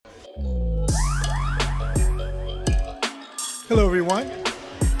Hello, everyone.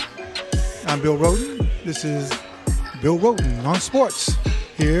 I'm Bill Rhoden. This is Bill Rhoden on Sports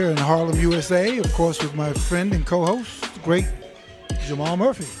here in Harlem, USA. Of course, with my friend and co-host, the great Jamal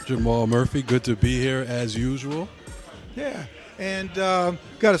Murphy. Jamal Murphy, good to be here as usual. Yeah, and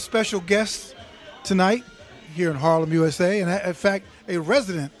got a special guest tonight here in Harlem, USA, and in fact, a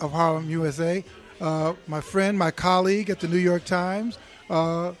resident of Harlem, USA, my friend, my colleague at the New York Times,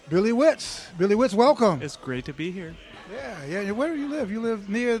 Billy Witz. Billy Witz, welcome. It's great to be here. Yeah. Where do you live? You live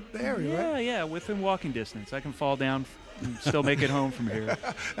near the area, right? Yeah, within walking distance. I can fall down and still make it home from here.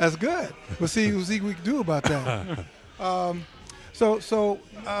 That's good. We'll see what we can do about that.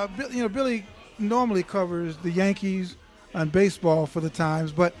 Billy normally covers the Yankees and baseball for the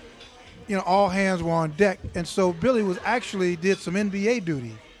Times, but all hands were on deck, and so Billy did some NBA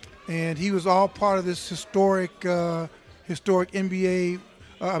duty, and he was all part of this historic NBA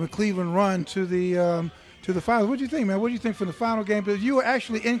Cleveland run to the finals. What do you think, man? What do you think from the final game? Because you were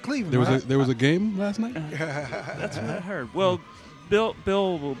actually in Cleveland. There was a game last night? That's what I heard. Well, Bill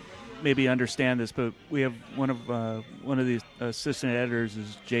will maybe understand this, but we have one of the assistant editors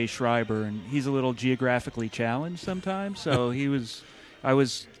is Jay Schreiber, and he's a little geographically challenged sometimes. So I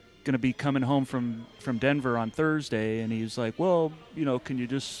was going to be coming home from Denver on Thursday, and he was like, well, can you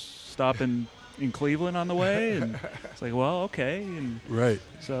just stop in Cleveland on the way? And it's like, well, okay. And right.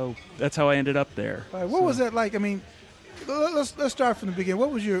 So that's how I ended up there. What was that like? I mean, let's start from the beginning.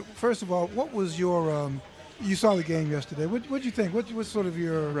 What was your you saw the game yesterday. What did you think? What's sort of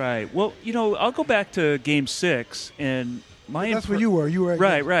your... Right. Well, I'll go back to Game 6, and that's where you were. You were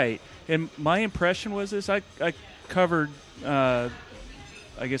at right. And my impression was this. I covered, I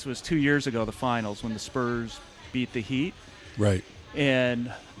guess it was 2 years ago, the finals when the Spurs beat the Heat. Right.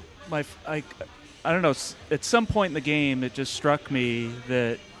 And I don't know, at some point in the game, it just struck me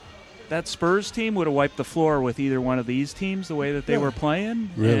that Spurs team would have wiped the floor with either one of these teams the way that they were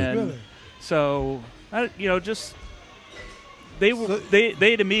playing. Really? And so, they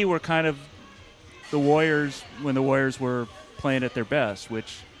to me were kind of the Warriors when the Warriors were playing at their best,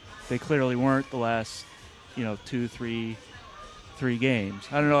 which they clearly weren't the last, 2-3 games.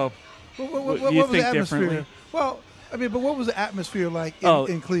 I don't know. What you was think the atmosphere? differently? Well, but what was the atmosphere like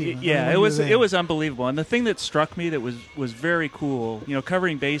in Cleveland? Yeah, it was unbelievable. And the thing that struck me that was very cool,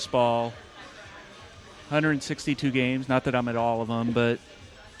 covering baseball, 162 games. Not that I'm at all of them, but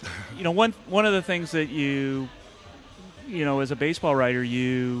one of the things that you as a baseball writer,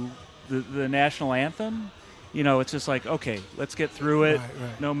 the national anthem, it's just like, okay, let's get through it.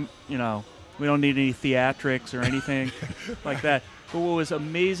 Right. No, we don't need any theatrics or anything like that. But what was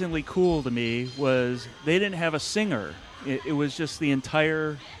amazingly cool to me was they didn't have a singer. It was just the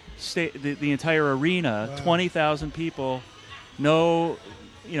entire the entire arena, wow. 20,000 people. No,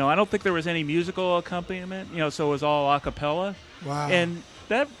 I don't think there was any musical accompaniment. So it was all a cappella. Wow. And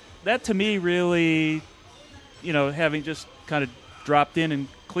that to me really, having just kind of dropped in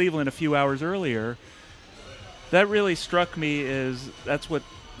Cleveland a few hours earlier, that really struck me as that's what.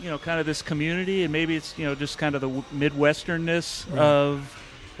 Kind of this community, and maybe it's just kind of the Midwesternness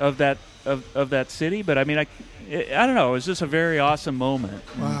of that city. But I mean, I don't know. It was just a very awesome moment.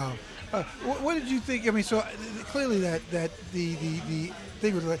 Wow. What did you think? I mean, so clearly that the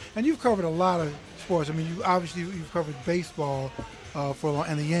thing was, and you've covered a lot of sports. I mean, you've covered baseball for a long,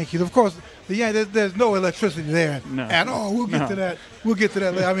 and the Yankees. Of course, there's no electricity there at all. We'll get to that. We'll get to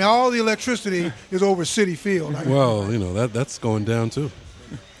that later. I mean, all the electricity is over Citi Field. Well, that's going down too.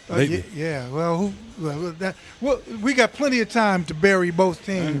 Yeah. Well, we got plenty of time to bury both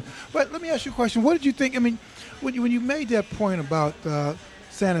teams. But let me ask you a question. What did you think? I mean, when you made that point about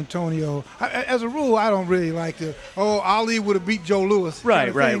San Antonio, as a rule, I don't really like to. Oh, Ali would have beat Joe Louis.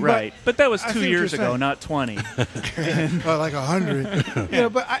 Right. But that was 2 years ago, not 20. Like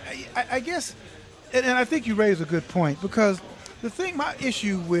 100. But I guess, and I think you raised a good point, because my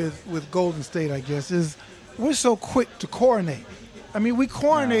issue with Golden State, I guess, is we're so quick to coronate. I mean, we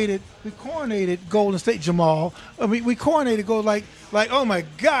coronated Golden State, Jamal. I mean, we coronated like oh my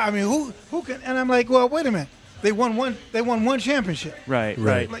God. I mean, who can? And I'm like, well, wait a minute. They won one championship. Right.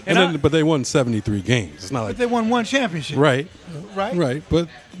 Like, but they won 73 games. It's not like they won one championship. Right. But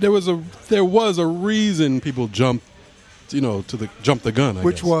there was a reason people jumped, jumped the gun.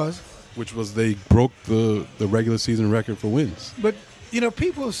 Which was they broke the regular season record for wins. But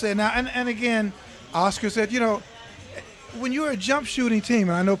people say now, and again, Oscar said, when you're a jump shooting team,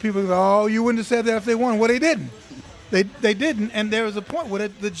 and I know people go, oh, you wouldn't have said that if they won. Well, they didn't. They didn't, and there was a point where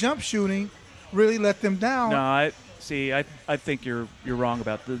the jump shooting really let them down. No, I think you're wrong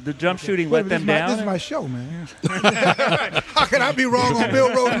about the jump shooting let them down. This is my show, man. How can I be wrong on Bill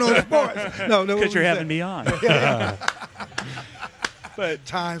Rhoden on sports? No, because you're having me on. But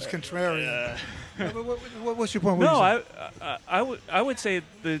times contrarian. But what's your point? No, I would say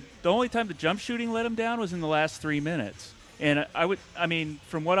the only time the jump shooting let him down was in the last 3 minutes. And I mean,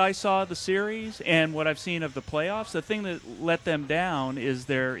 from what I saw of the series and what I've seen of the playoffs, the thing that let them down is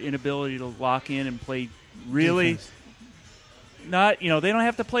their inability to lock in and play really Defense. not, they don't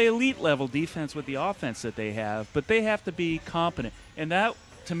have to play elite level defense with the offense that they have, but they have to be competent. And that,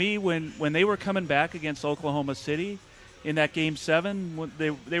 to me, when they were coming back against Oklahoma City in that Game 7, when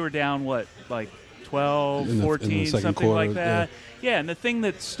they were down, like 12, 14, something quarter, like that. Yeah, and the thing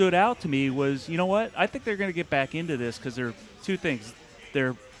that stood out to me was, you know what? I think they're going to get back into this because there are two things.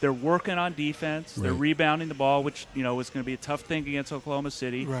 They're working on defense. They're rebounding the ball, which was going to be a tough thing against Oklahoma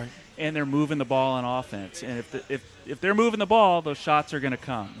City. Right. And they're moving the ball on offense. And if they're moving the ball, those shots are going to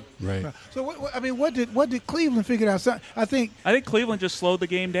come. Right. So what did Cleveland figure out? I think Cleveland just slowed the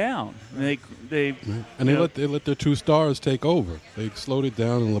game down. And they let their two stars take over. They slowed it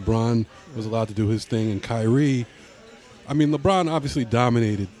down, and LeBron was allowed to do his thing. And Kyrie, LeBron obviously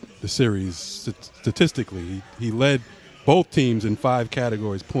dominated the series statistically. He led both teams in 5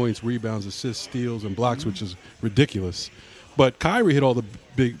 categories: points, rebounds, assists, steals, and blocks, which is ridiculous. But Kyrie hit all the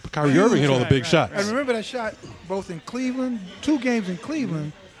Kyrie Irving hit all the big shots. I remember that shot both in Cleveland, 2 games in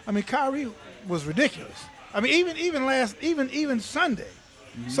Cleveland. Kyrie was ridiculous. Even Sunday,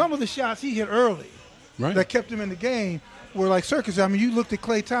 some of the shots he hit early that kept him in the game were like circus. You looked at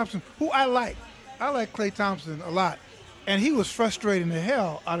Klay Thompson, who I like. I like Klay Thompson a lot. And he was frustrating the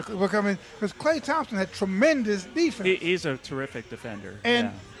hell out of because Klay Thompson had tremendous defense. He's a terrific defender.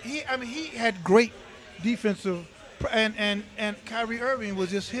 And he had great defensive and Kyrie Irving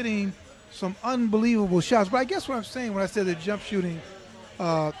was just hitting some unbelievable shots. But I guess what I'm saying when I said the jump shooting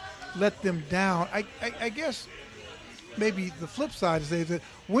let them down, I guess maybe the flip side is that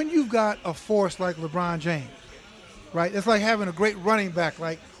when you've got a force like LeBron James, right? It's like having a great running back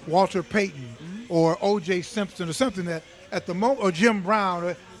like Walter Payton or O.J. Simpson or something that at the moment, or Jim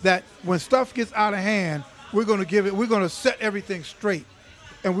Brown, that when stuff gets out of hand, we're going to set everything straight,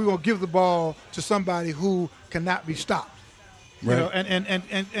 and we're going to give the ball to somebody who cannot be stopped. Right.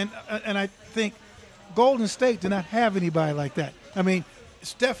 And I think Golden State did not have anybody like that.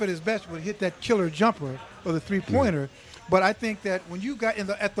 Steph at his best would hit that killer jumper or the 3-pointer, but I think that when you got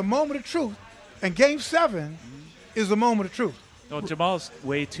at the moment of truth, and Game 7 is the moment of truth. Well, Jamal's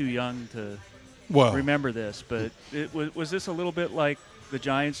way too young to remember this, but was this a little bit like the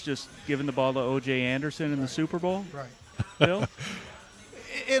Giants just giving the ball to O.J. Anderson in the Super Bowl? Right. Bill?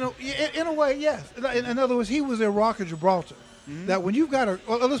 In a way, yes. In other words, he was their Rock of Gibraltar. That when you've got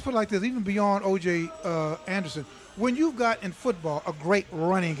let's put it like this, even beyond O.J. Anderson, when you've got in football a great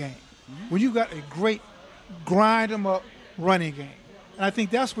running game, when you've got a great grind-em-up running game, and I think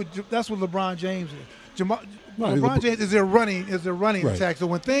that's what LeBron James is. LeBron James is their running attack. So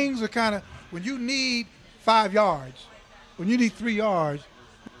when things are when you need 5 yards, when you need 3 yards,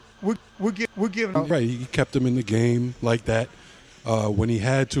 we're giving them. Right, he kept them in the game like that. When he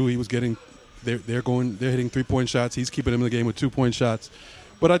had to, he was getting. They're hitting 3-point shots. He's keeping them in the game with 2-point shots.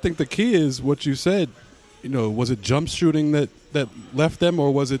 But I think the key is what you said. Was it jump shooting that left them,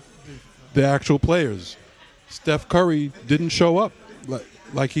 or was it the actual players? Steph Curry didn't show up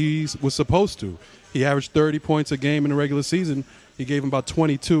like he was supposed to. He averaged 30 points a game in the regular season. He gave him about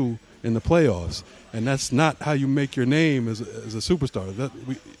 22 in the playoffs, and that's not how you make your name as a superstar.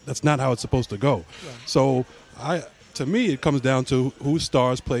 That's not how it's supposed to go. Yeah. So, to me, it comes down to whose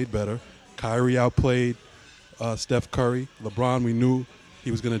stars played better. Kyrie outplayed Steph Curry. LeBron, we knew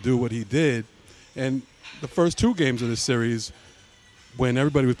he was going to do what he did, and the first 2 games of this series, when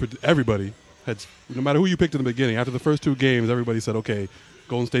everybody had, no matter who you picked in the beginning, after the first 2 games, everybody said, okay,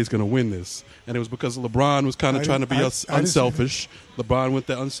 Golden State's going to win this. And it was because LeBron was kind of trying to be unselfish. LeBron went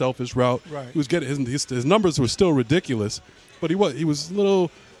the unselfish route. Right. He was getting his numbers were still ridiculous, but he was a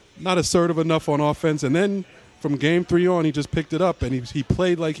little not assertive enough on offense. And then from Game 3 on, he just picked it up, and he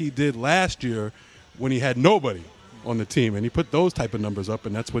played like he did last year when he had nobody on the team, and he put those type of numbers up,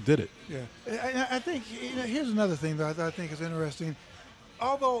 and that's what did it. Yeah, I think here's another thing that I think is interesting.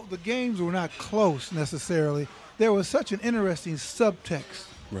 Although the games were not close necessarily, there was such an interesting subtext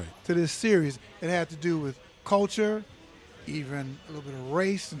to this series. It had to do with culture, even a little bit of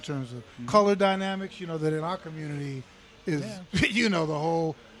race in terms of color dynamics. That in our community is, the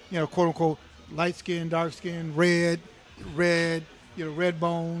whole, quote unquote, light skin, dark skin, red, red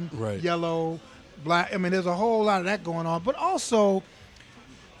bone, yellow, black. There's a whole lot of that going on. But also,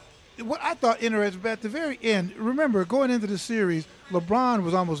 what I thought interesting, but at the very end, remember, going into the series, LeBron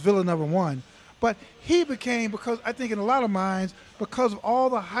was almost villain number 1. But he became, because I think in a lot of minds, because of all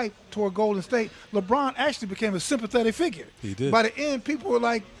the hype toward Golden State, LeBron actually became a sympathetic figure. He did. By the end, people were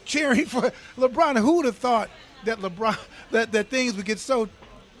like cheering for LeBron. Who would have thought that LeBron that things would get so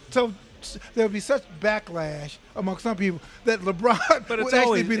there would be such backlash among some people that LeBron But would it's actually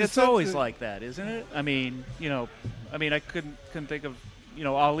always be the it's always like that, isn't it? I mean, I couldn't think of,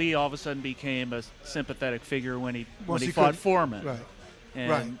 Ali all of a sudden became a sympathetic figure when he fought Foreman. Right.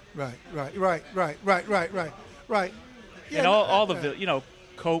 And, Right. Yeah, and all the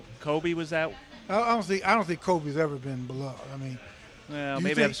Kobe was that. I don't think Kobe's ever been beloved. I mean, Well, you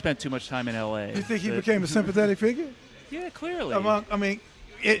maybe think- I've spent too much time in L.A. you think he but- became a sympathetic figure? Yeah, clearly.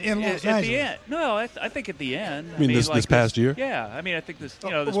 In Los Angeles. At the end, no, I think at the end. mean this past year? Yeah, I mean, I think this,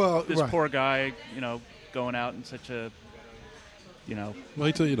 well, this right. poor guy, going out in such a,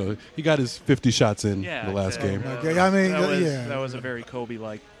 Well, he got his 50 shots in yeah, the last exactly. game. Okay, I mean, that yeah. was a very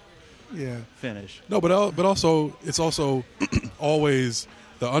Kobe-like Yeah. finish. No, but also it's also always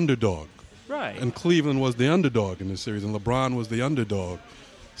the underdog. Right. And Cleveland was the underdog in this series, and LeBron was the underdog.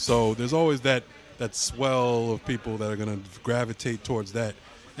 So there's always that swell of people that are going to gravitate towards that.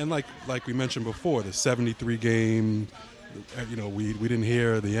 And like we mentioned before, the 73 game, we didn't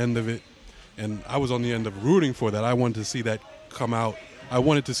hear the end of it, and I was on the end of rooting for that. I wanted to see that come out. I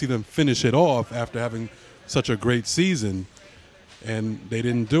wanted to see them finish it off after having such a great season, and they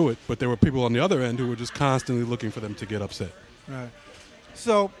didn't do it. But there were people on the other end who were just constantly looking for them to get upset. Right.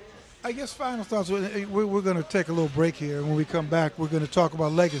 So, I guess final thoughts. We're going to take a little break here. When we come back, we're going to talk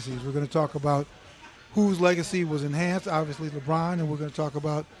about legacies. We're going to talk about whose legacy was enhanced, obviously LeBron, and we're going to talk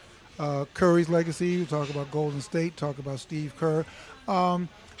about Curry's legacy. We'll talk about Golden State, talk about Steve Kerr.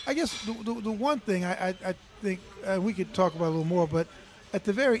 I guess the one thing I think we could talk about a little more, but at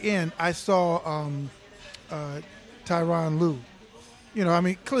the very end, I saw Tyronn Lue.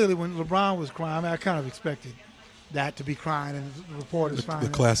 Clearly when LeBron was crying, I kind of expected that to be crying, and the reporters The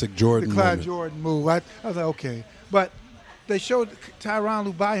classic Jordan the classic moment. Jordan move. I was like, okay. But they showed Tyronn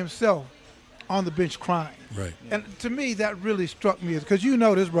Lue by himself on the bench crying. Right. And to me, that really struck me, because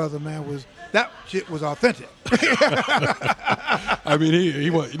this brother, man, that shit was authentic. I mean, he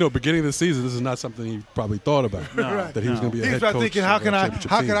was, beginning of the season, this is not something he probably thought about. Right. That he was going to be a He's head probably coach.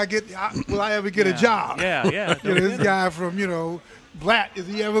 thinking, will I ever get a job? Yeah. This guy from, Blatt, is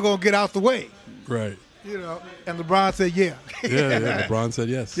he ever going to get out the way? Right. And LeBron said, yeah. Yeah. LeBron said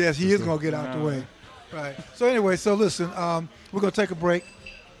yes. Yes, he is going to get out the way. Right. So anyway, listen, we're going to take a break,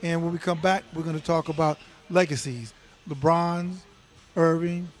 and when we come back, we're going to talk about legacies. LeBron's,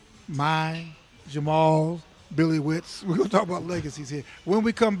 Irving, mine, Jamal's, Billy Witt's. We're going to talk about legacies here. When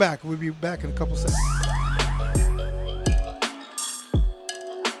we come back, we'll be back in a couple seconds.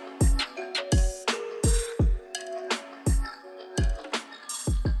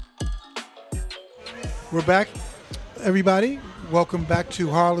 We're back, everybody. Welcome back to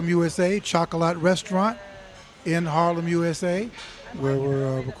Harlem, USA, Chocolat Restaurant in Harlem, USA, where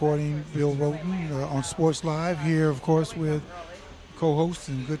we're recording Bill Rhoden on Sports Live. Here, of course, with co-host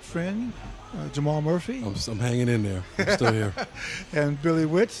and good friend Jamal Murphy. I'm hanging in there. I'm still here. And Billy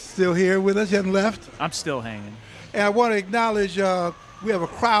Witt still here with us. He hasn't left. I'm still hanging. And I want to acknowledge we have a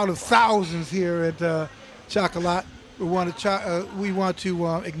crowd of thousands here at Chocolat. We want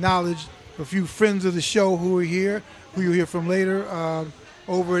to acknowledge a few friends of the show who are here, who you'll hear from later.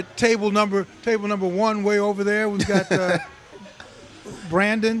 Over at table number one, way over there, we've got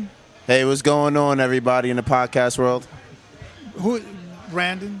Brandon. Hey, what's going on, everybody in the podcast world? Who?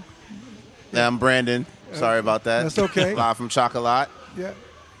 Brandon. Yeah, I'm Brandon. Sorry about that. That's okay. Live from Chocolat. Yeah.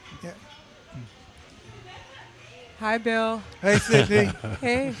 Hi, Bill. Hey, Sydney.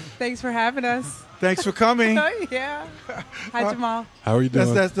 Hey, thanks for having us. Thanks for coming. Yeah. Hi, Jamal. How are you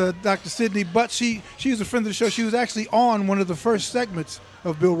doing? That's Dr. Sydney Butt. She's a friend of the show. She was actually on one of the first segments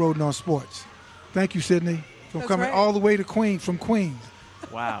of Bill Rhoden on Sports. Thank you, Sydney, for That's coming right. all the way to from Queens.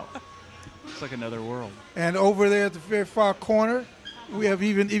 Wow. It's like another world. And over there at the very far corner, we have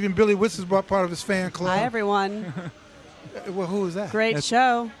even Billy Witz is part of his fan club. Hi, everyone. Well, who is that? Great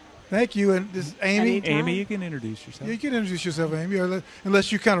show. Thank you. And this is Amy. Anytime. Amy, you can introduce yourself. You can introduce yourself, Amy,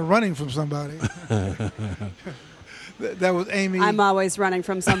 unless you're kind of running from somebody. That was Amy. I'm always running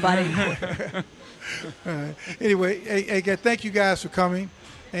from somebody. Anyway, again, thank you guys for coming.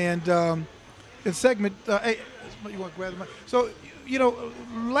 And in segment, hey, you want to grab the mic? So,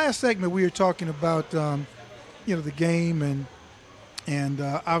 last segment we were talking about, the game and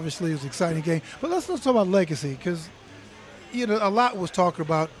obviously it was an exciting game. But let's talk about legacy, because a lot was talking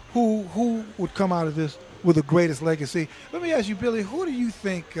about who would come out of this with the greatest legacy. Let me ask you, Billy, who do you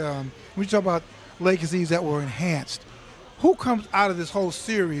think, when you talk about legacies that were enhanced, who comes out of this whole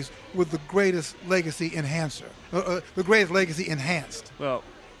series with the greatest legacy enhancer, the greatest legacy enhanced? Well,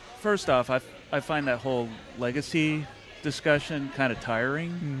 first off, I find that whole legacy discussion kind of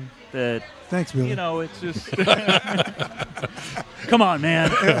tiring. That Thanks, Billy. it's just come on,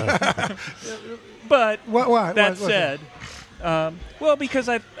 man. But Why? that said, well, because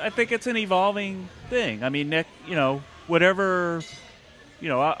I think it's an evolving thing. I mean, whatever.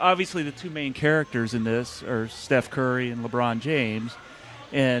 Obviously the two main characters in this are Steph Curry and LeBron James,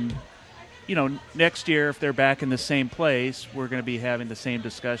 and next year if they're back in the same place, we're going to be having the same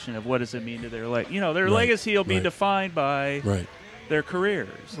discussion of what does it mean to their their legacy will be defined by their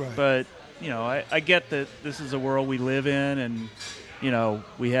careers. Right. But I get that this is a world we live in, and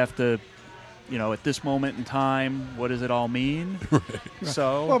we have to. At this moment in time, what does it all mean? Right.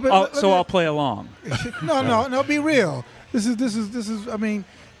 So, I'll play along. No. Be real. This is. I mean,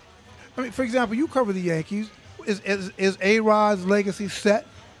 for example, you cover the Yankees. Is A-Rod's legacy set,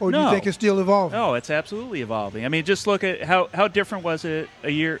 or do you think it's still evolving? No, it's absolutely evolving. I mean, just look at how different was it a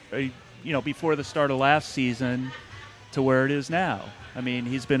year, before the start of last season, to where it is now. I mean,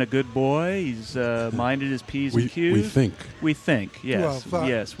 he's been a good boy. He's minded his P's and Q's. We think, yes. Well,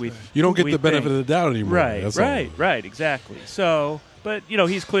 yes. You don't get the benefit of the doubt anymore. Right, exactly. So, but,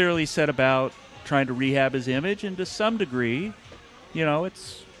 he's clearly set about trying to rehab his image, and to some degree,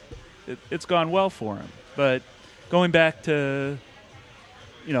 it's gone well for him. But going back to,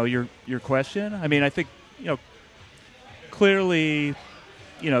 your question, I mean, I think, clearly,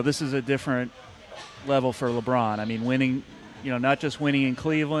 this is a different level for LeBron. I mean, winning, not just winning in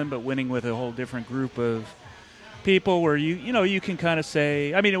Cleveland, but winning with a whole different group of people where you can kind of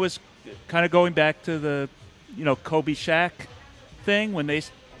say, I mean, it was kind of going back to the, Kobe Shaq thing when they,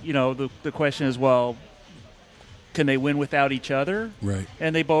 the question is, well, can they win without each other? Right.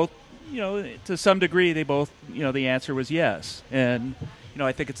 And they both, to some degree, they both, the answer was yes. And,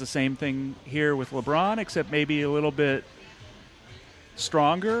 I think it's the same thing here with LeBron, except maybe a little bit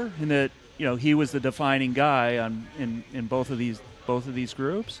stronger in that, he was the defining guy in both of these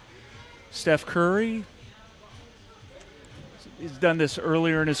groups. Steph Curry, he's done this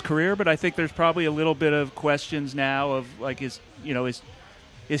earlier in his career, but I think there's probably a little bit of questions now of like is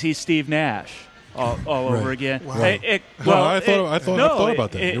he Steve Nash all over again? Wow. I thought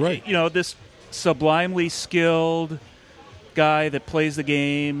about that. You're right. This sublimely skilled guy that plays the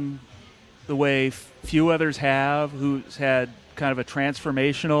game the way few others have, who's had kind of a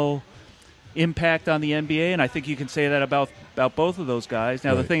transformational impact on the NBA, and I think you can say that about both of those guys.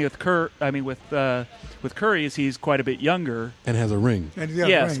 Now, the thing with with Curry is he's quite a bit younger and has a ring. And he's got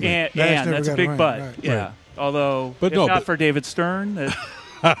a ring. And that's a big but. Right. Yeah. Right. Although, not for David Stern,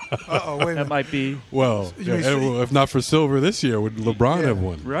 that might be. Well, if not for silver this year, would LeBron have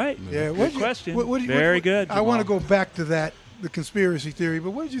won? Right. Yeah. Good question. Very good. I want to go back to that, the conspiracy theory.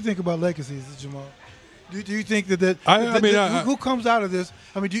 But what did you think about legacies, Jamal? Do you think that who comes out of this?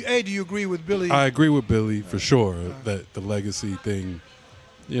 I mean, do you agree with Billy? I agree with Billy for sure that the legacy thing,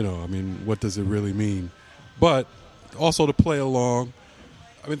 I mean, what does it really mean? But also to play along,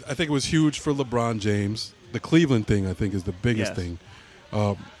 I mean, I think it was huge for LeBron James. The Cleveland thing, I think, is the biggest thing.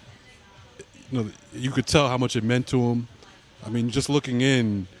 You could tell how much it meant to him. I mean, just looking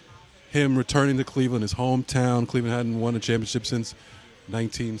in, him returning to Cleveland, his hometown. Cleveland hadn't won a championship since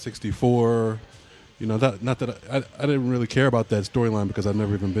 1964. Not that I didn't really care about that storyline because I've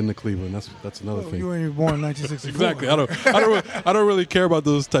never even been to Cleveland. That's another thing. You weren't even born in 1964. Exactly. I don't really care about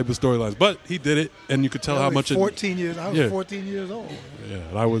those type of storylines. But he did it, and you could tell how much. 14 years. I was 14 years old. Yeah,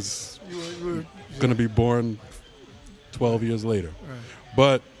 and I was going to be born 12 years later. Right.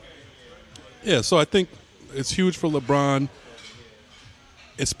 But yeah, so I think it's huge for LeBron,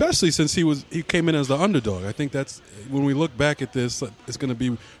 especially since he came in as the underdog. I think that's when we look back at this, it's going to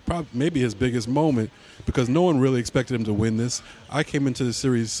be maybe his biggest moment because no one really expected him to win this. I came into the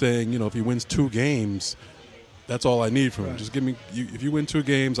series saying, if he wins 2 games, that's all I need from him. Just give me if you win 2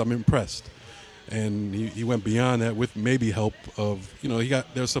 games, I'm impressed. And he went beyond that with maybe help of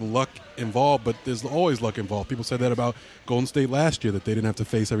there's some luck involved, but there's always luck involved. People said that about Golden State last year that they didn't have to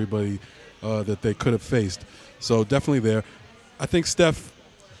face everybody that they could have faced. So definitely there. I think Steph.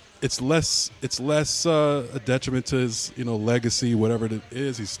 It's less a detriment to his legacy, whatever it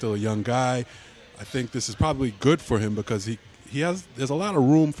is. He's still a young guy. I think this is probably good for him because there's a lot of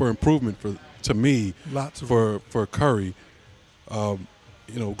room for improvement to me. Lots of for Curry.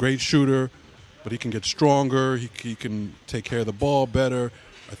 Great shooter, but he can get stronger. He can take care of the ball better.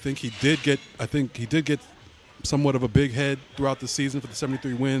 I think he did get somewhat of a big head throughout the season for the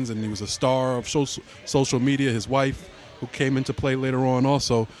 73 wins, and he was a star of social media. His wife who came into play later on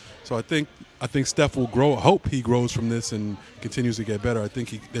also. So I think Steph will grow. I hope he grows from this and continues to get better. I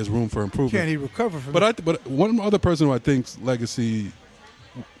think there's room for improvement. Can he recover from But one other person who I think's legacy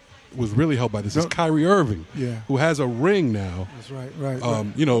was really helped by this is Kyrie Irving, who has a ring now. That's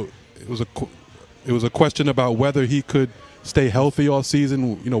right. You know, it was a question about whether he could stay healthy all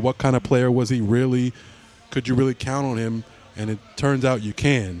season. You know, what kind of player was he really? Could you really count on him? And it turns out you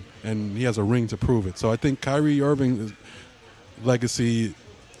can, and he has a ring to prove it. So I think Kyrie Irving's legacy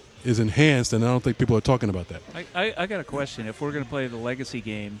is enhanced, and I don't think people are talking about that. I got a question. If we're going to play the legacy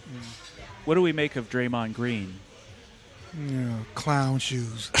game, what do we make of Draymond Green? Yeah, clown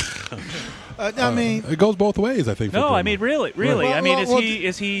shoes. I mean, it goes both ways. I think. No, I mean really. Well, I mean, well,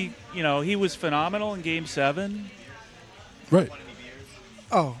 is he? You know, he was phenomenal in Game 7. Right.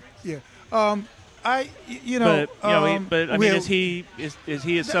 Oh yeah. I mean, is he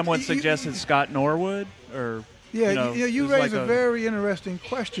as someone suggested Scott Norwood or? Yeah, you raise like a very interesting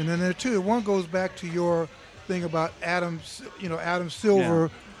question, and there too. One goes back to your thing about Adam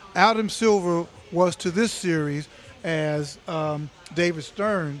Silver. Yeah. Adam Silver was to this series as David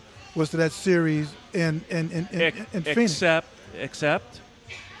Stern was to that series in Phoenix. Except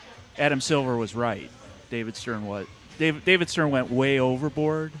Adam Silver was right. David Stern was. David Stern went way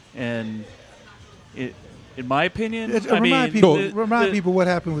overboard, and in my opinion, remind people what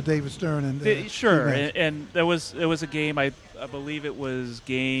happened with David Stern and sure. And there was a game. I believe it was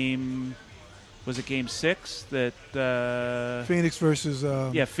game 6 that Phoenix versus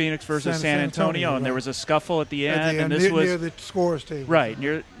San Antonio, and there was a scuffle at the end, and this was near the scores table. Right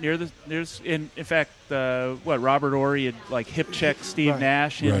near there's in fact Robert Horry had like hip checked Steve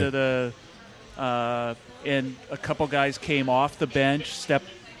Nash into the and a couple guys came off the bench, stepped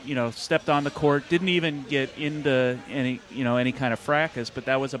on the court, didn't even get into any kind of fracas, but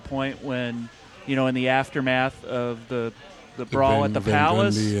that was a point when, in the aftermath of the brawl at the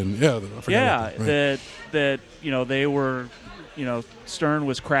Palace, that they were, Stern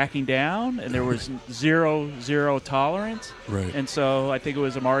was cracking down, and there was zero tolerance, right. And so I think it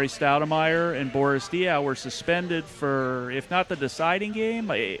was Amari Stoudemire and Boris Diaw were suspended for, if not the deciding game,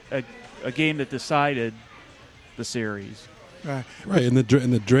 a game that decided the series. Right. And the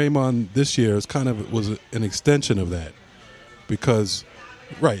Draymond this year was an extension of that, because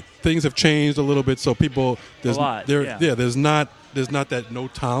things have changed a little bit, so people there's not that no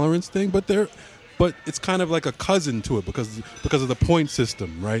tolerance thing, but it's kind of like a cousin to it because of the point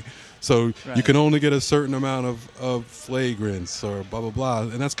system, right? So you can only get a certain amount of flagrants or blah blah blah,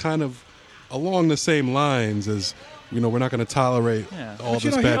 and that's kind of along the same lines as, we're not going to tolerate all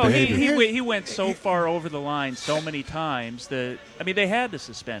this bad behavior. He went so far over the line so many times that, they had to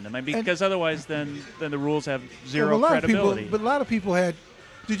suspend him. Because otherwise then the rules have zero credibility. But a lot of people had.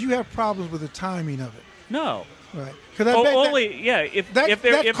 Did you have problems with the timing of it? No. Right. That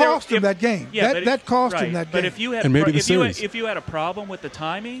cost him that game. That cost him that game. But if you had if you had a problem with the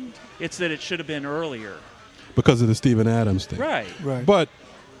timing, it's that it should have been earlier. Because of the Steven Adams thing. Right. But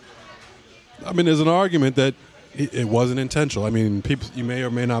there's an argument that it wasn't intentional. People, you may or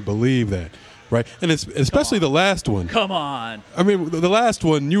may not believe that, right? And it's especially the last one. Come on. The last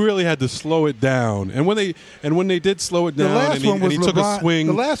one, you really had to slow it down. And when they did slow it down, and he took a swing.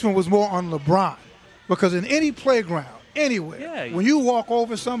 The last one was more on LeBron, because in any playground, anywhere, when you walk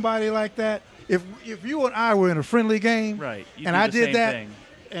over somebody like that, if you and I were in a friendly game, and I did that.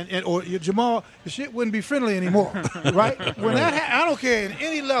 And or Jamal, the shit wouldn't be friendly anymore, right? When I don't care at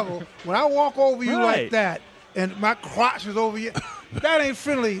any level. When I walk over you like that, and my crotch is over you, that ain't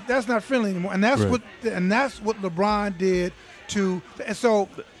friendly. That's not friendly anymore. And that's what LeBron did to. And so,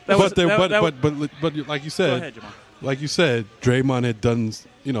 but like you said, go ahead, Jamal. Like you said, Draymond had done.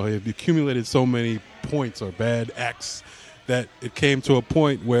 He had accumulated so many points or bad acts that it came to a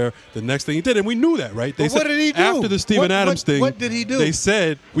point where the next thing he did, and we knew that, right? What did he do? After the Steven Adams thing, what did he do? They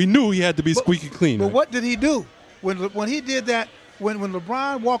said we knew he had to be squeaky clean. But what did he do when he did that? When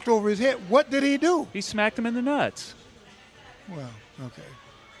LeBron walked over his head, what did he do? He smacked him in the nuts. Well, okay.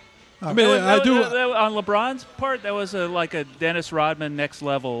 On LeBron's part, that was like a Dennis Rodman next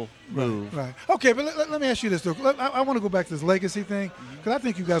level move. Right. Okay, but let me ask you this, though. I want to go back to this legacy thing, because I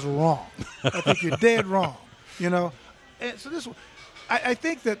think you guys are wrong. I think you're dead wrong. And so I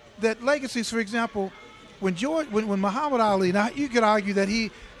think that legacies, for example, when Muhammad Ali, now you could argue that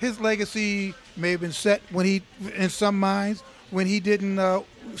his legacy may have been set when he, in some minds, when he didn't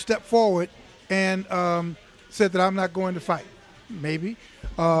step forward and said that I'm not going to fight. Maybe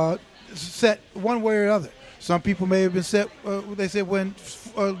set one way or other. Some people may have been set. They said when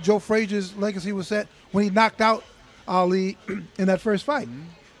Joe Frazier's legacy was set when he knocked out Ali in that first fight.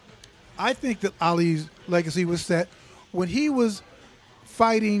 I think that Ali's legacy was set when he was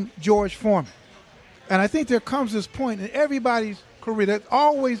fighting George Foreman. And I think there comes this point in everybody's career that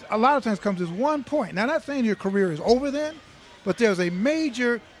always, a lot of times comes this one point. Now, I'm not saying your career is over then, but there's a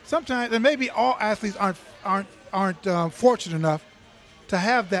major, sometimes, and maybe all athletes aren't fortunate enough to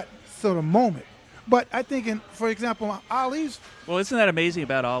have that sort of moment. But I think, for example, Ali's. Well, isn't that amazing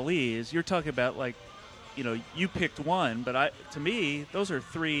about Ali? Is you're talking about like, you picked one, but to me, those are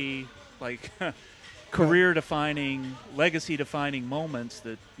three like career-defining, legacy-defining moments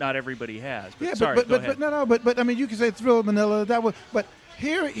that not everybody has. But, Yeah, sorry, but go ahead. but I mean, you can say Thriller Manila. That was, but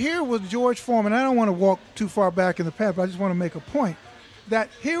here was George Foreman. I don't want to walk too far back in the past, but I just want to make a point that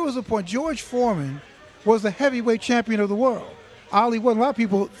here was a point. George Foreman was the heavyweight champion of the world. Ali wasn't. A lot of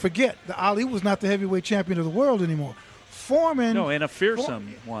people forget that Ali was not the heavyweight champion of the world anymore. Foreman, no, and a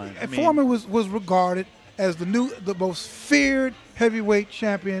fearsome one. I mean, Foreman was regarded as the most feared heavyweight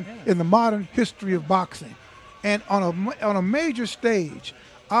champion in the modern history of boxing. And on a major stage,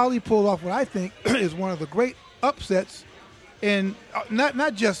 Ali pulled off what I think is one of the great upsets in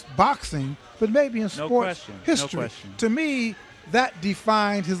not just boxing, but maybe in sports history. No question. To me, that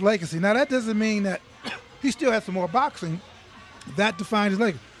defined his legacy. Now, that doesn't mean that he still has some more boxing. That defined his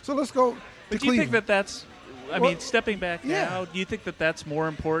legacy. So let's go to But do you Cleveland. think that's, stepping back yeah. now, do you think that that's more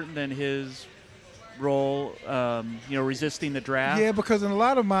important than his role, resisting the draft? Yeah, because in a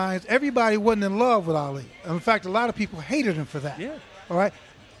lot of minds, everybody wasn't in love with Ali. In fact, a lot of people hated him for that. Yeah. All right.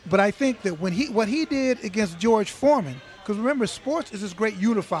 But I think that what he did against George Foreman, because remember, sports is this great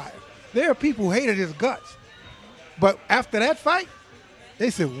unifier. There are people who hated his guts. But after that fight, they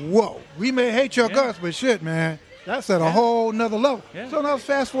said, whoa, we may hate your guts, but shit, man, that's at a whole nother level. Yeah. So now let's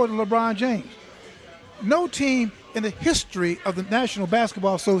fast forward to LeBron James. No team in the history of the National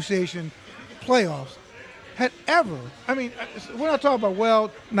Basketball Association playoffs had ever, we're not talking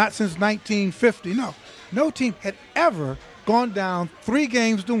about, not since 1950, no team had ever gone down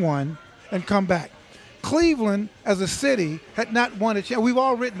 3-1 and come back. Cleveland, as a city, had not won a championship. We've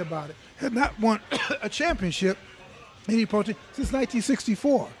all written about it. Had not won a championship any pro team since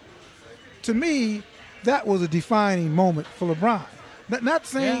 1964. To me, that was a defining moment for LeBron. Not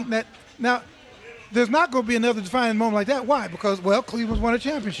saying that now. There's not going to be another defining moment like that. Why? Because, Cleveland's won a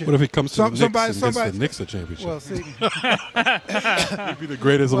championship. What if he comes to the Knicks and gets somebody, the Knicks a championship? Well, see. He'd be the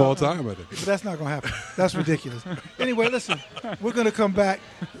greatest of all time, I think. But that's not going to happen. That's ridiculous. Anyway, listen, we're going to come back.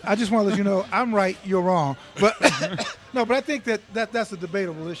 I just want to let you know I'm right, you're wrong. But no, but I think that's a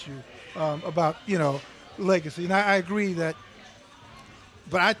debatable issue about, legacy. And I agree that.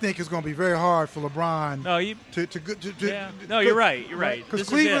 But I think it's going to be very hard for LeBron you're right. You're right. Because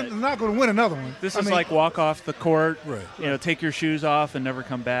Cleveland is not going to win another one. This is like walk off the court, right. Take your shoes off and never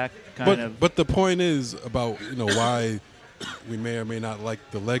come back But the point is about, why we may or may not like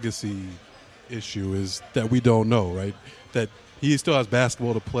the legacy issue is that we don't know, right? That he still has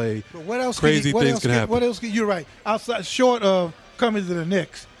basketball to play. But what else Crazy things can happen. What else? You're right. Outside, short of coming to the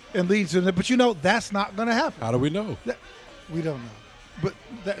Knicks and leading to the, but that's not going to happen. How do we know? We don't know. But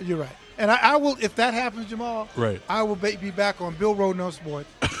you're right. And I will, if that happens, Jamal, right. I will be back on Bill Rhoden on Sports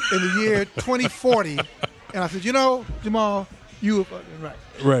in the year 2040. And I said, Jamal, you were fucking right.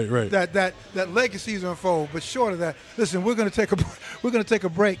 Right. That legacy is unfold. But short of that, listen, we're going to take a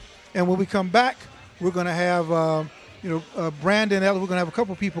break. And when we come back, we're going to have, Brandon Ellis. We're going to have a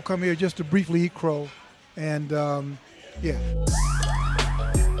couple people come here just to briefly eat crow. And, yeah.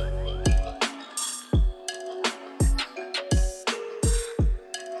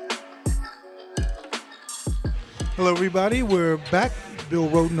 Hello, everybody. We're back. Bill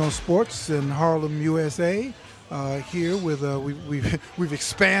Rhoden on Sports in Harlem, USA. Here with we've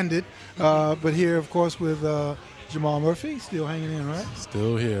expanded, but here, of course, with Jamal Murphy, still hanging in, right?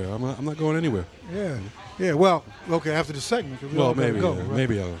 Still here. I'm not going anywhere. Yeah. Well, okay. After the segment, maybe go, right?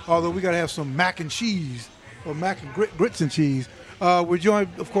 Maybe I'll. Although we got to have some mac and cheese or mac and grits and cheese. We're joined,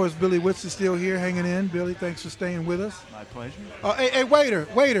 of course, Billy Witz is still here, hanging in. Billy, thanks for staying with us. My pleasure. Hey,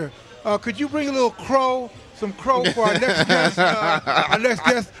 waiter. Could you bring a little some crow for our next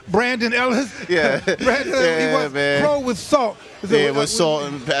guest, Brandon Ellis? Yeah. Brandon, man. Crow with salt. With salt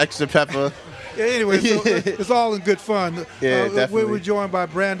and extra pepper. Yeah, anyway, so it's all in good fun. Yeah, definitely. We're joined by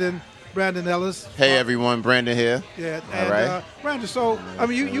Brandon Ellis. Hey, everyone. Brandon here. Yeah. All And, right. Brandon, so,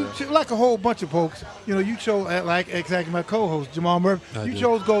 you like a whole bunch of folks, you chose, like exactly my co-host, Jamal Murphy. You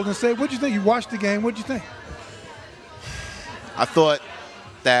chose Golden State. What'd you think? You watched the game. What'd you think? I thought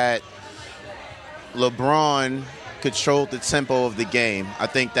that LeBron controlled the tempo of the game. I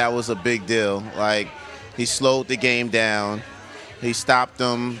think that was a big deal. Like, he slowed the game down. He stopped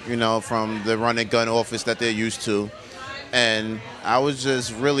them, from the run and gun offense that they're used to. And I was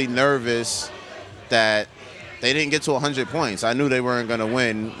just really nervous that they didn't get to 100 points. I knew they weren't going to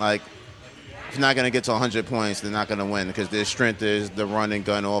win. Like, if you're not going to get to 100 points, they're not going to win because their strength is the run and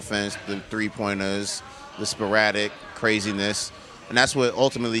gun offense, the three-pointers, the sporadic craziness. And that's what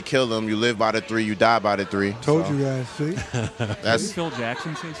ultimately killed them. You live by the three, you die by the three. Told you guys, see? That's Did Phil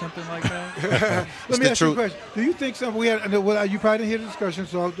Jackson say something like that? Let me the ask you a truth. question. Do you think something we had? Well, you probably didn't hear the discussion.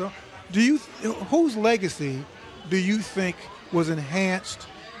 So, do you? Whose legacy do you think was enhanced?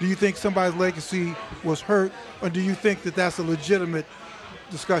 Do you think somebody's legacy was hurt, or do you think that that's a legitimate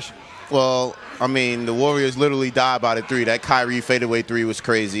discussion? Well, I mean, the Warriors literally died by the three. That Kyrie fadeaway three was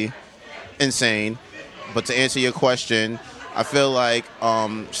crazy, insane. But to answer your question, I feel like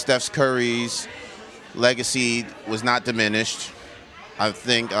Steph Curry's legacy was not diminished. I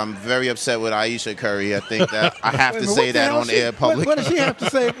think I'm very upset with Aisha Curry. I think that I have to say that on air public. What does she have to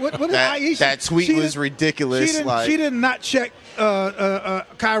say? What did Aisha? That tweet she was didn't- ridiculous. She did not check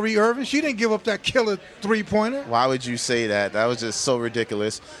Kyrie Irving. She didn't give up that killer three-pointer. Why would you say that? That was just so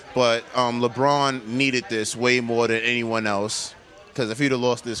ridiculous. But LeBron needed this way more than anyone else because if he'd have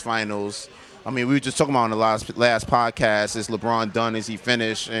lost this finals, I mean, we were just talking about on the last podcast, is LeBron done? Is he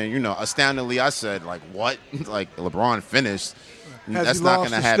finished? And, astoundingly, I said, like, what? Like, LeBron finished? Has That's he not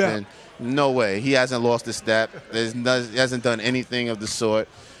lost going to a step? happen. No way. He hasn't lost a step. He hasn't done anything of the sort.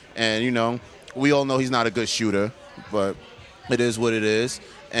 And, we all know he's not a good shooter, but it is what it is.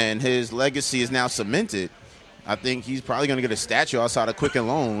 And his legacy is now cemented. I think he's probably going to get a statue outside of Quicken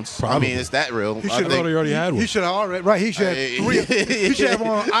Loans. Probably. I mean, it's that real. He I should think- he already had one. He should have already right. He should have three. He should have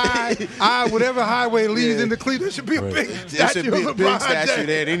on I whatever highway leads Yeah. into Cleveland. There should be a Right. big There statue should be a of big LeBron statue James.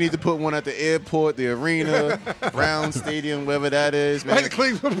 there. They need to put one at the airport, the arena, Brown Stadium, wherever that is, man. Right at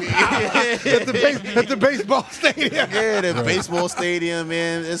Cleveland at the baseball stadium. Yeah, the baseball stadium,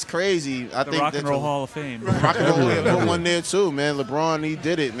 man. It's crazy. I The think Rock and that Roll Hall of Fame. Rock and Roll, yeah, put one there too, man. LeBron, he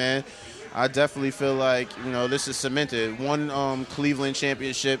did it, man. I definitely feel like this is cemented. One Cleveland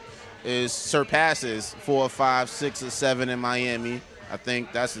championship surpasses 4, 5, 6, or 7 in Miami. I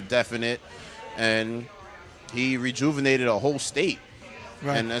think that's a definite, and he rejuvenated a whole state,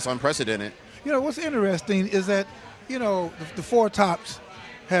 Right. and that's unprecedented. What's interesting is that the Four Tops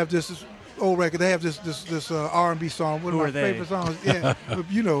have this old record. They have this R&B song. One Who of my are they? favorite songs. Yeah,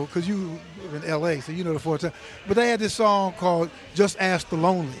 because you live in L.A., so you know the Four Tops. But they had this song called "Just Ask the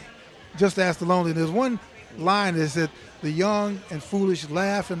Lonely." Just Ask the Lonely. There's one line that said, "The young and foolish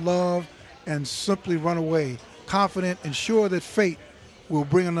laugh and love and simply run away, confident and sure that fate will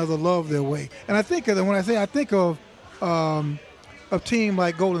bring another love their way." And I think of when I think of a team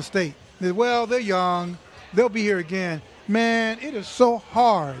like Golden State. Well, they're young. They'll be here again. Man, it is so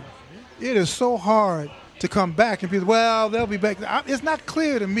hard. It is so hard to come back and people, well, they'll be back. It's not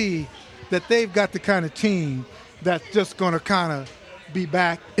clear to me that they've got the kind of team that's just going to kind of be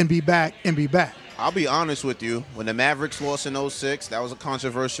back and be back and be back. I'll be honest with you. When the Mavericks lost in 06, that was a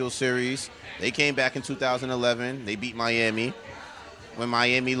controversial series. They came back in 2011. They beat Miami. When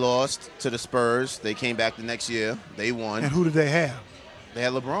Miami lost to the Spurs, they came back the next year. They won. And who did they have? They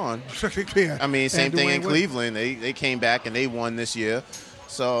had LeBron. Yeah. I mean, same And thing Dwayne in Wade. Cleveland. They came back and they won this year.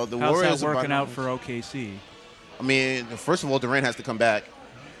 So the How's Warriors that are working about- out for OKC? I mean, first of all, Durant has to come back.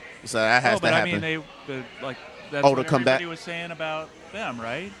 So that has Oh, to but I happen. mean, that's Oh, what to come back? everybody was saying about them,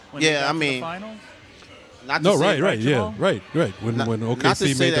 right? When Yeah, they got I to mean, the finals? Not to No, say- right, yeah, Jamal? right. When Not OKC to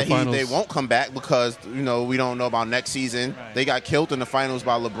say made the that finals, they won't come back because we don't know about next season. Right. They got killed in the finals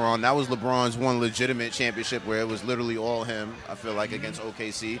by LeBron. That was LeBron's one legitimate championship where it was literally all him. I feel like against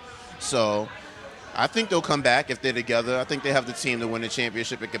OKC. So I think they'll come back if they're together. I think they have the team to win the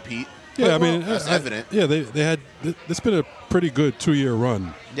championship and compete. Yeah, I mean, that's evident. Yeah, they had. It's been a pretty good 2-year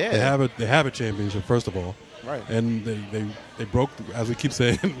run. Yeah. they have a championship first of all, Right. And they broke, as we keep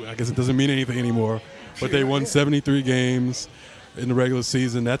saying. I guess it doesn't mean anything anymore, but they won 73 games in the regular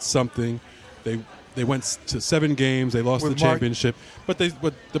season. That's something. They went to 7 games. They lost With the Mark- championship, but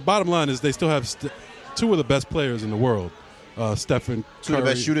the bottom line is they still have 2 of the best players in the world. Stephen Two of the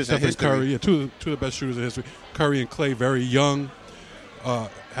Curry, best shooters in Stephen history. Curry, yeah, two of the best shooters in history. Curry and Clay, very young.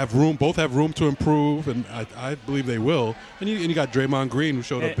 Both have room to improve, and I believe they will. And you got Draymond Green, who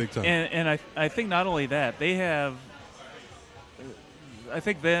showed up big time. And I think not only that, they have. I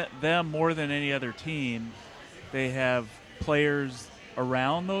think that them more than any other team, they have players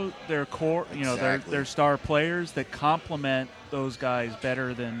around their core. Exactly. Their star players that complement those guys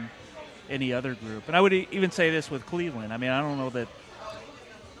better than any other group. And I would even say this with Cleveland. I mean, I don't know that.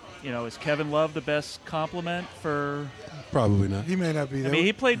 Is Kevin Love the best complement for? Probably not. He may not be I there. mean,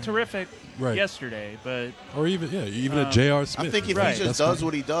 he played terrific Right. yesterday, but Or even a J.R. Smith. I think if Right. he just does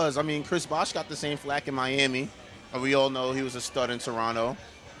what he does, I mean, Chris Bosh got the same flack in Miami. And we all know he was a stud in Toronto.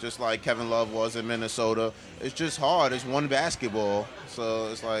 just like Kevin Love was in Minnesota. It's just hard. It's one basketball. So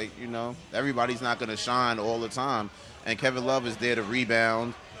it's like, everybody's not going to shine all the time. And Kevin Love is there to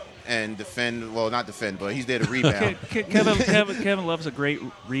rebound and defend. Well, not defend, but he's there to rebound. Kevin Love's a great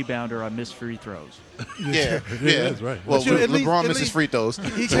rebounder on missed free throws. Yeah, that's right. Well, But LeBron misses free throws.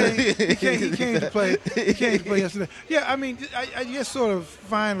 He came to play. He came to play yesterday. Yeah, I mean, I guess sort of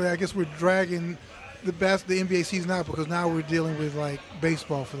finally, I guess we're dragging the NBA season out because now we're dealing with like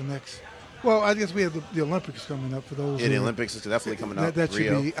baseball for the next. Well, I guess we have the Olympics coming up for those. Yeah, the Olympics is definitely coming up. That should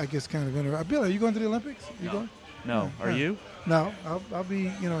Rio. be, I guess, kind of interesting. Bill, are you going to the Olympics? You going? No, are you? No, I'll be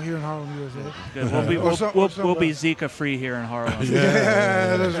here in Harlem, USA. Good. We'll be Zika free here in Harlem.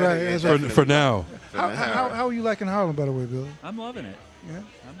 Yeah, that's right. That's right. For now. How are you liking Harlem, by the way, Bill? I'm loving it. Yeah.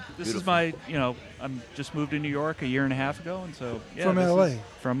 This is my, I'm just moved to New York a year and a half ago, and so From LA?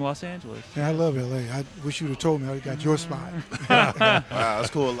 From Los Angeles. Yeah, I love LA. I wish you would have told me I got your spot. Wow,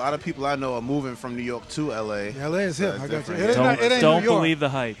 that's cool. A lot of people I know are moving from New York to LA. LA is hip. I got you. different. It ain't Don't New York. believe the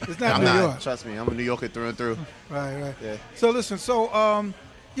hype. It's not I'm New not. York. Trust me, I'm a New Yorker through and through. Right. Yeah. So listen.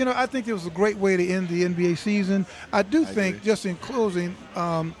 I think it was a great way to end the NBA season. I think, agree. just in closing,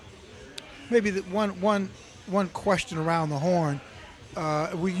 maybe one question around the horn.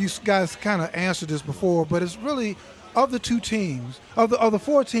 You guys kind of answered this before, but it's really of the two teams, of the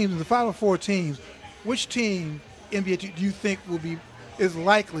four teams, the final four teams, which team NBA do you think is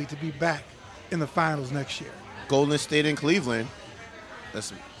likely to be back in the finals next year? Golden State and Cleveland.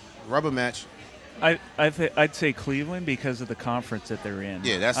 That's a rubber match. I'd say Cleveland because of the conference that they're in.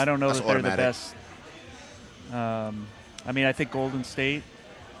 Yeah, I don't know that's that they're automatic. the best. I think Golden State,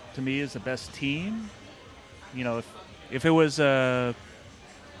 to me, is the best team. If it was open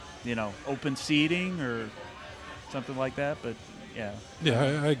seating or something like that, but yeah. Yeah,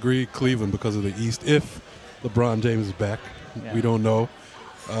 I agree. Cleveland because of the East. If LeBron James is back, Yeah. we don't know.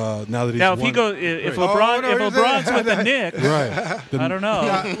 Now that he's Now, if won, if right. LeBron's with the Knicks, right, then I don't know.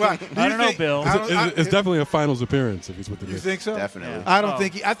 I don't know, Bill. It's definitely a finals appearance if he's with the You Knicks. think so? Definitely. Yeah. I don't Oh.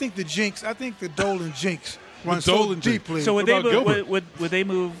 think. I think the jinx. I think the Dolan jinx runs so Dolan jinx. deeply. So would What they about move? Gilbert? Would they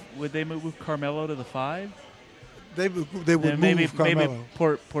move? Would they move Carmelo to the 5? they would Then maybe move Carmelo.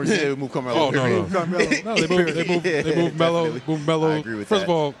 Yeah, we move Carmelo. Oh, no. Move Carmelo. No, they move Melo. Definitely. Move Melo. I agree with First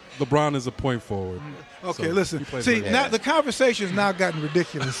that. of all, LeBron is a point forward. Okay, So, listen. he plays See, very now well. the conversation has now gotten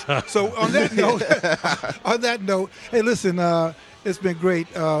ridiculous. So on that note, hey, listen. It's been great,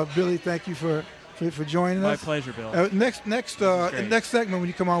 Billy. Thank you for joining My us. pleasure, Bill. Next great. segment when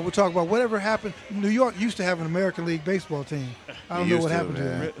you come on, we'll talk about whatever happened. New York used to have an American League baseball team. I don't know what happened to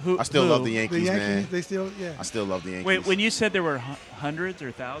them. Who- I still who? love the The Yankees, Yankees, man. they still, yeah. I still love the Yankees. Wait, when you said there were hundreds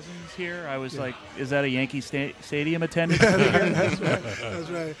or thousands here, I was like, is that a Yankee Stadium attendance?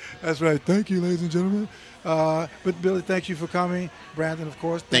 That's right. Thank you, ladies and gentlemen. But Billy, thank you for coming. Brandon, of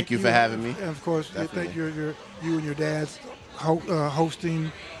course. Thank you for having me. And of course, Definitely. thank you and your dad's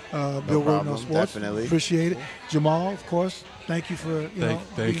hosting Bill Wooden problem. on Sports. Definitely. Appreciate it. Jamal, of course. Thank you for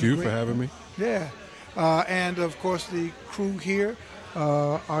Thank being you great. for having me. Yeah. And of course, the crew here,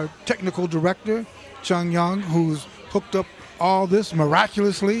 our technical director, Chung Young, who's hooked up all this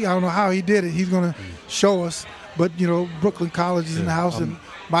miraculously. I don't know how he did it. He's going to show us. But, Brooklyn College is in the house. And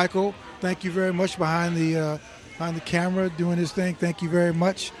Michael, thank you very much behind the camera doing his thing. Thank you very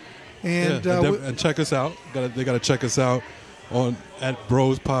much. And, And check us out. They got to check us out at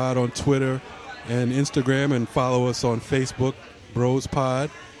Bros Pod on Twitter and Instagram, and follow us on Facebook, Bros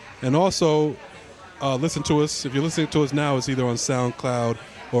Pod. And also listen to us. If you're listening to us now, it's either on SoundCloud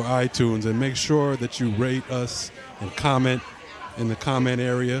or iTunes. And make sure that you rate us and comment in the comment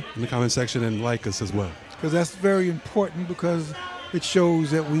area, in the comment section, and like us as well. because that's very important because it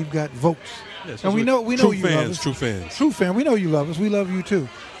shows that we've got votes. Yes, And we know true you love fans, us. true fans. True fan. We know you love us. We love you too.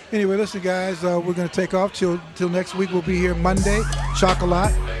 Anyway, listen, guys, we're going to take off till next week. We'll be here Monday,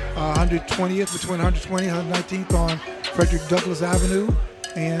 Chocolat, 120th, between 120th and 119th on Frederick Douglass Avenue.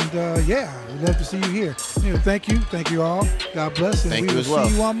 And, we'd love to see you here. Anyway, thank you. Thank you all. God bless. And Thank we you will as well.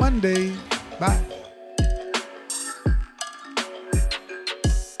 see you on Monday. Bye.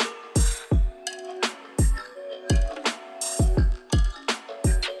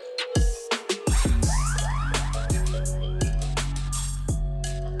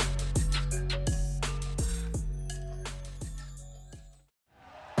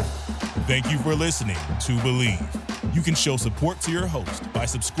 Thank you for listening to Believe. You can show support to your host by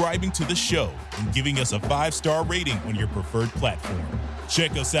subscribing to the show and giving us a 5-star rating on your preferred platform.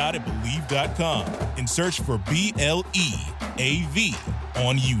 Check us out at Believe.com and search for BLEAV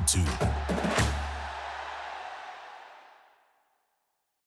on YouTube.